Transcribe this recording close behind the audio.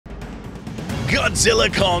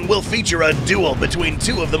Godzilla Kong will feature a duel between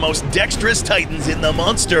two of the most dexterous titans in the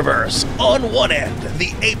Monsterverse. On one end,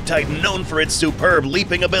 the ape titan known for its superb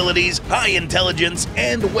leaping abilities, high intelligence,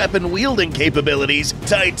 and weapon-wielding capabilities,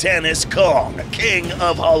 Titanus Kong, King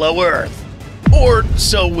of Hollow Earth. Or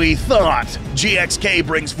so we thought. GXK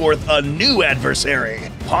brings forth a new adversary,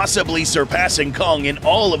 possibly surpassing Kong in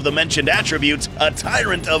all of the mentioned attributes, a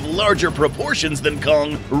tyrant of larger proportions than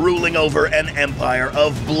Kong, ruling over an empire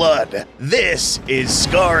of blood. This is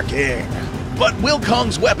Skar King. But will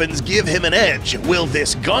Kong's weapons give him an edge? Will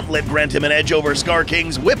this gauntlet grant him an edge over Skar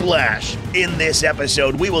King's whiplash? In this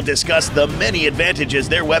episode, we will discuss the many advantages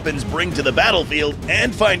their weapons bring to the battlefield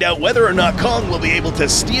and find out whether or not Kong will be able to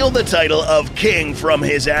steal the title of King from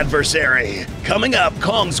his adversary. Coming up,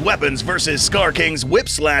 Kong's weapons versus Skar King's whip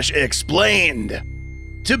slash explained.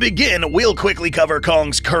 To begin, we'll quickly cover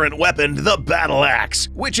Kong's current weapon, the Battle Axe,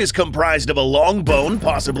 which is comprised of a long bone,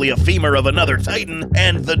 possibly a femur of another titan,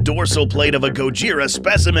 and the dorsal plate of a Gojira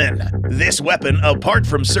specimen. This weapon, apart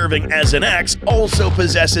from serving as an axe, also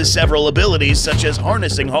possesses several abilities such as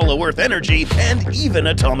harnessing Hollow Earth energy and even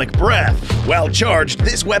atomic breath. While charged,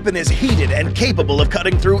 this weapon is heated and capable of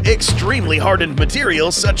cutting through extremely hardened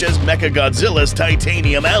materials such as Mechagodzilla's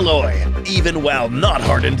titanium alloy. Even while not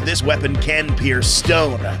hardened, this weapon can pierce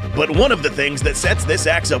stone. But one of the things that sets this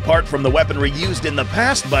axe apart from the weaponry used in the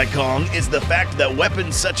past by Kong is the fact that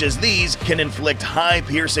weapons such as these can inflict high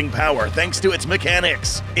piercing power thanks to its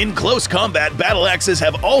mechanics. In close combat, battle axes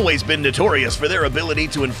have always been notorious for their ability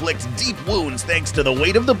to inflict deep wounds thanks to the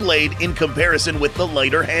weight of the blade in comparison with the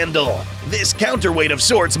lighter handle. This counterweight of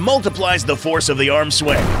sorts multiplies the force of the arm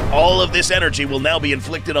swing. All of this energy will now be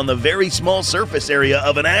inflicted on the very small surface area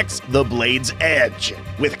of an axe, the blade's edge.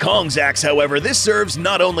 With Kong's axe, however, this serves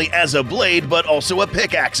not only as a blade, but also a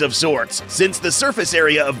pickaxe of sorts, since the surface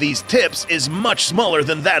area of these tips is much smaller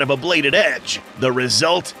than that of a bladed edge. The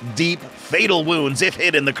result? Deep, fatal wounds if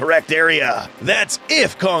hit in the correct area. That's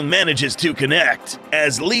if Kong manages to connect.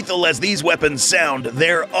 As lethal as these weapons sound,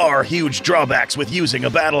 there are huge drawbacks with using a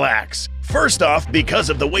battle axe. First off, because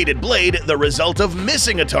of the weighted blade, the result of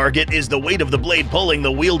missing a target is the weight of the blade pulling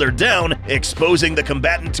the wielder down, exposing the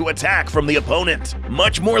combatant to attack from the opponent.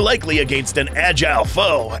 Much more likely against an agile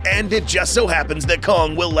foe, and it just so happens that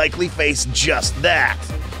Kong will likely face just that.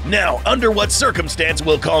 Now, under what circumstance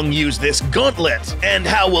will Kong use this gauntlet? And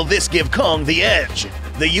how will this give Kong the edge?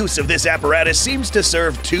 The use of this apparatus seems to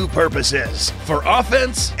serve two purposes, for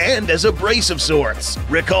offense and as a brace of sorts.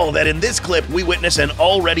 Recall that in this clip we witness an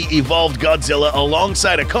already evolved Godzilla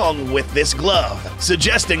alongside a Kong with this glove,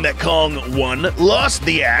 suggesting that Kong 1. Lost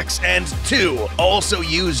the axe, and 2. Also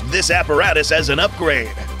used this apparatus as an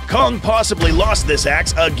upgrade. Kong possibly lost this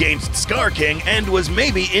axe against Skar King and was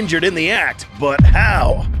maybe injured in the act, but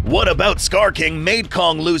how? What about Skar King made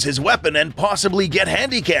Kong lose his weapon and possibly get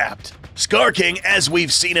handicapped? Skar King, as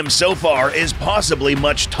we've seen him so far, is possibly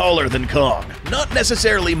much taller than Kong. Not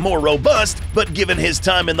necessarily more robust, but given his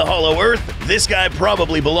time in the Hollow Earth, this guy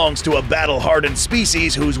probably belongs to a battle-hardened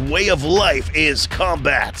species whose way of life is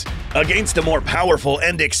combat. Against a more powerful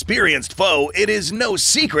and experienced foe, it is no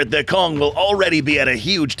secret that Kong will already be at a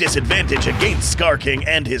huge disadvantage against Skar King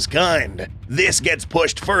and his kind. This gets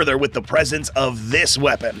pushed further with the presence of this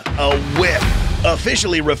weapon, a whip.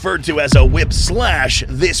 Officially referred to as a whip slash,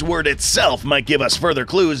 this word itself might give us further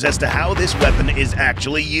clues as to how this weapon is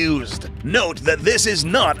actually used. Note that this is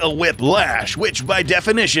not a whip lash, which by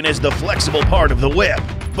definition is the flexible part of the whip.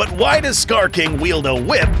 But why does Skar King wield a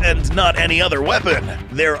whip and not any other weapon?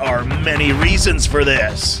 There are many reasons for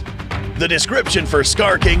this. The description for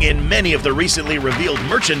Skar King in many of the recently revealed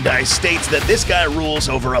merchandise states that this guy rules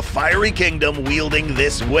over a fiery kingdom wielding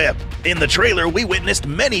this whip. In the trailer, we witnessed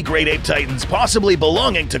many great ape titans possibly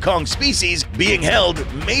belonging to Kong's species being held,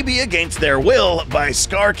 maybe against their will, by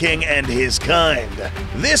Skar King and his kind.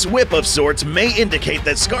 This whip of sorts may indicate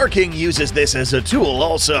that Skar King uses this as a tool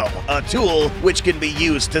also, a tool which can be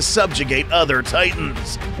used to subjugate other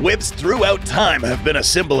titans. Whips throughout time have been a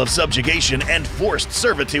symbol of subjugation and forced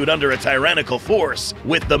servitude under a tyrannical force,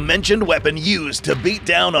 with the mentioned weapon used to beat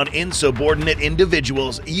down on insubordinate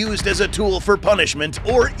individuals, used as a tool for punishment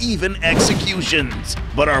or even executions.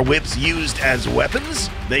 But are whips used as weapons?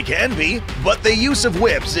 They can be, but the use of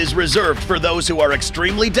whips is reserved for those who are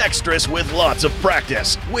extremely dexterous with lots of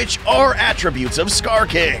practice, which are attributes of Skar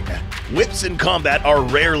King. Whips in combat are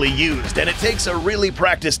rarely used, and it takes a really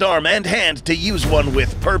practiced arm and hand to use one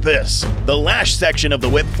with purpose. The lash section of the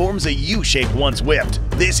whip forms a U shape once whipped.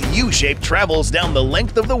 This U shape travels down the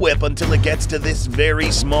length of the whip until it gets to this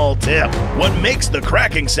very small tip. What makes the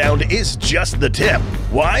cracking sound is just the tip.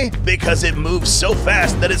 Why? Because it moves so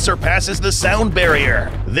fast that it surpasses the sound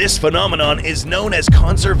barrier. This phenomenon is known as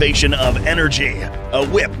conservation of energy. A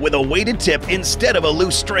whip with a weighted tip instead of a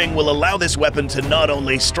loose string will allow this weapon to not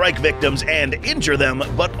only strike victims and injure them,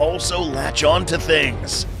 but also latch on to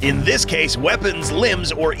things. In this case, weapons,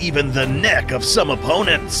 limbs, or even the neck of some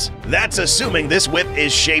opponents. That's assuming this whip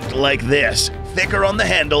is shaped like this, thicker on the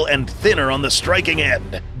handle and thinner on the striking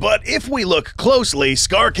end. But if we look closely,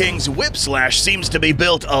 Skar King's whip slash seems to be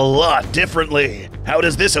built a lot differently. How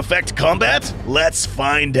does this affect combat? Let's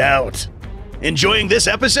find out. Enjoying this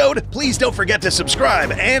episode? Please don't forget to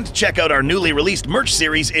subscribe and check out our newly released merch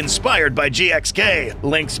series inspired by GXK,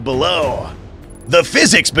 links below. The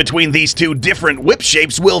physics between these two different whip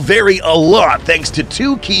shapes will vary a lot thanks to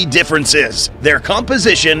two key differences: their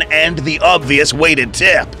composition and the obvious weighted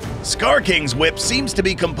tip. Skar King's whip seems to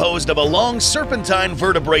be composed of a long serpentine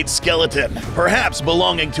vertebrate skeleton, perhaps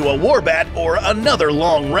belonging to a warbat or another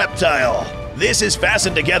long reptile. This is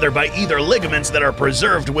fastened together by either ligaments that are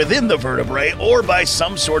preserved within the vertebrae or by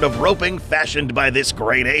some sort of roping fashioned by this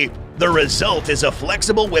great ape. The result is a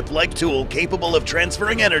flexible whip-like tool capable of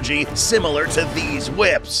transferring energy similar to these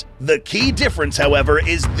whips. The key difference, however,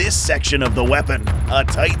 is this section of the weapon, a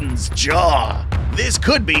titan's jaw. This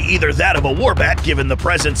could be either that of a warbat given the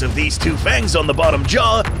presence of these two fangs on the bottom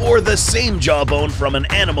jaw, or the same jawbone from an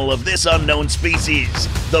animal of this unknown species.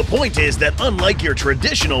 The point is that unlike your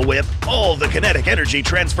traditional whip, all the kinetic energy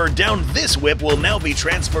transferred down this whip will now be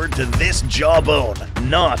transferred to this jawbone,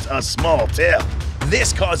 not a small tip.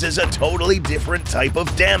 This causes a totally different type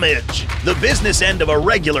of damage. The business end of a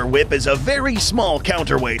regular whip is a very small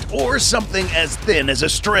counterweight, or something as thin as a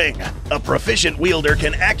string. A proficient wielder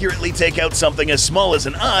can accurately take out something as small as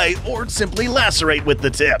an eye, or simply lacerate with the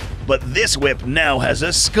tip. But this whip now has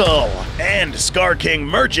a skull. And Skar King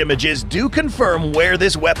merch images do confirm where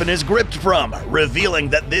this weapon is gripped from, revealing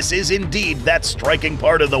that this is indeed that striking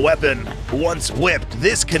part of the weapon. Once whipped,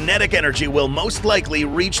 this kinetic energy will most likely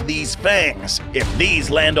reach these fangs. If these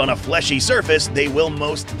land on a fleshy surface, they will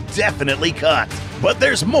most definitely cut. But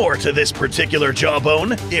there's more to this particular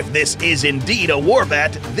jawbone. If this is indeed a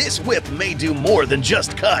warbat, this whip may do more than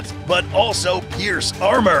just cut, but also pierce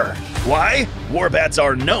armor. Why? Warbats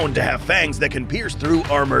are known to have fangs that can pierce through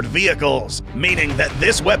armored vehicles, meaning that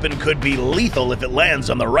this weapon could be lethal if it lands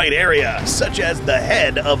on the right area, such as the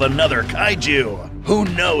head of another kaiju. Who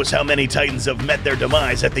knows how many titans have met their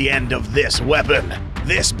demise at the end of this weapon?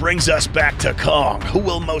 This brings us back to Kong, who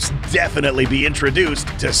will most definitely be introduced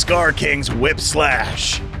to Skar King's whip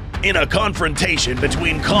slash. In a confrontation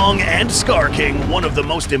between Kong and Skar King, one of the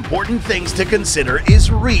most important things to consider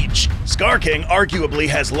is reach. Skar King arguably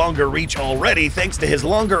has longer reach already thanks to his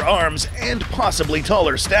longer arms and possibly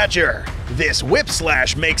taller stature. This whip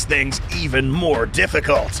slash makes things even more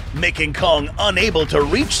difficult, making Kong unable to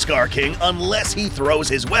reach Skar King unless he throws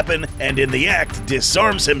his weapon and in the act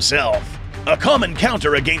disarms himself. A common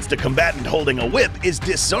counter against a combatant holding a whip is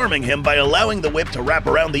disarming him by allowing the whip to wrap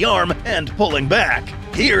around the arm and pulling back.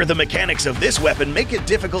 Here, the mechanics of this weapon make it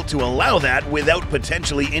difficult to allow that without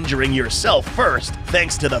potentially injuring yourself first,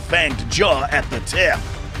 thanks to the fanged jaw at the tip.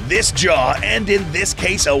 This jaw, and in this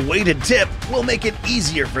case a weighted tip, will make it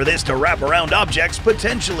easier for this to wrap around objects,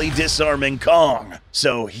 potentially disarming Kong.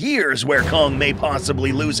 So here's where Kong may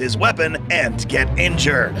possibly lose his weapon and get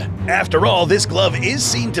injured. After all, this glove is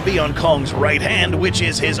seen to be on Kong's right hand, which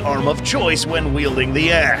is his arm of choice when wielding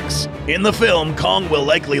the axe. In the film, Kong will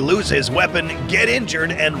likely lose his weapon, get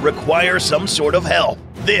injured, and require some sort of help.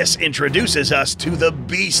 This introduces us to the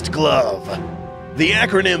Beast Glove. The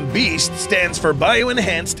acronym BEAST stands for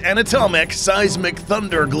Bioenhanced Anatomic Seismic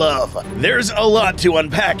Thunder Glove. There's a lot to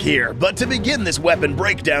unpack here, but to begin this weapon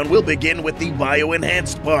breakdown, we'll begin with the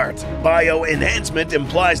bioenhanced part. Bioenhancement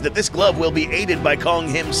implies that this glove will be aided by Kong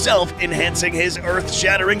himself, enhancing his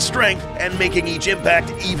earth-shattering strength and making each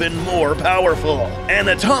impact even more powerful.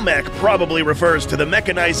 Anatomic probably refers to the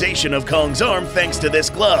mechanization of Kong's arm thanks to this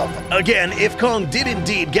glove. Again, if Kong did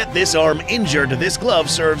indeed get this arm injured, this glove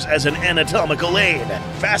serves as an anatomical blade.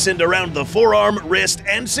 Fastened around the forearm, wrist,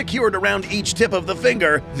 and secured around each tip of the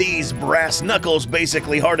finger, these brass knuckles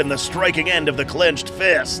basically harden the striking end of the clenched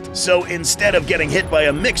fist. So instead of getting hit by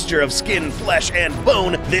a mixture of skin, flesh, and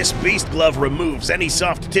bone, this beast glove removes any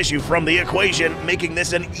soft tissue from the equation, making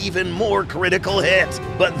this an even more critical hit.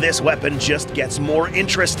 But this weapon just gets more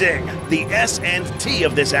interesting. The S and T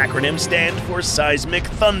of this acronym stand for Seismic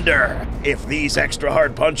Thunder. If these extra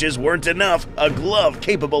hard punches weren't enough, a glove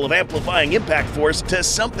capable of amplifying impact force to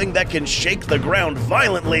something that can shake the ground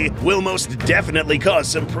violently will most definitely cause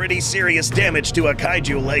some pretty serious damage to a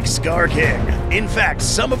kaiju like Skar King. In fact,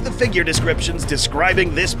 some of the figure descriptions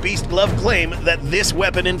describing this beast glove claim that this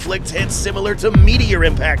weapon inflicts hits similar to meteor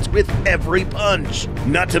impacts with every punch.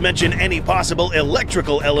 Not to mention any possible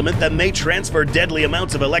electrical element that may transfer deadly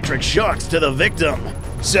amounts of electric shocks to the victim.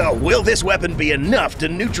 So, will this weapon be enough to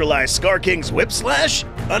neutralize Skar King's whip slash?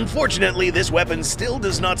 Unfortunately, this weapon still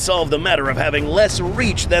does not solve the matter of having less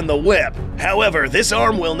reach than the whip. However, this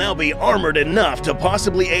arm will now be armored enough to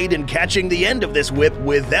possibly aid in catching the end of this whip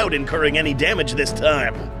without incurring any damage this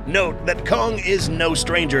time. Note that Kong is no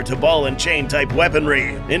stranger to ball and chain type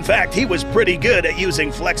weaponry. In fact, he was pretty good at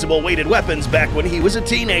using flexible weighted weapons back when he was a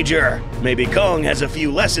teenager. Maybe Kong has a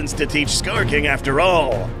few lessons to teach Skar King after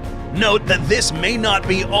all. Note that this may not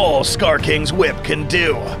be all Skar King's whip can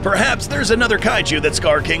do. Perhaps there's another kaiju that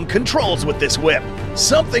Skar King controls with this whip.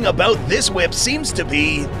 Something about this whip seems to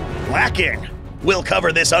be lacking. We'll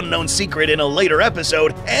cover this unknown secret in a later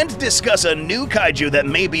episode and discuss a new kaiju that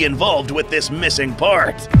may be involved with this missing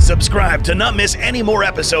part. Subscribe to not miss any more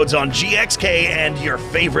episodes on GXK and your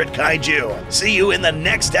favorite kaiju. See you in the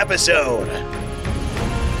next episode.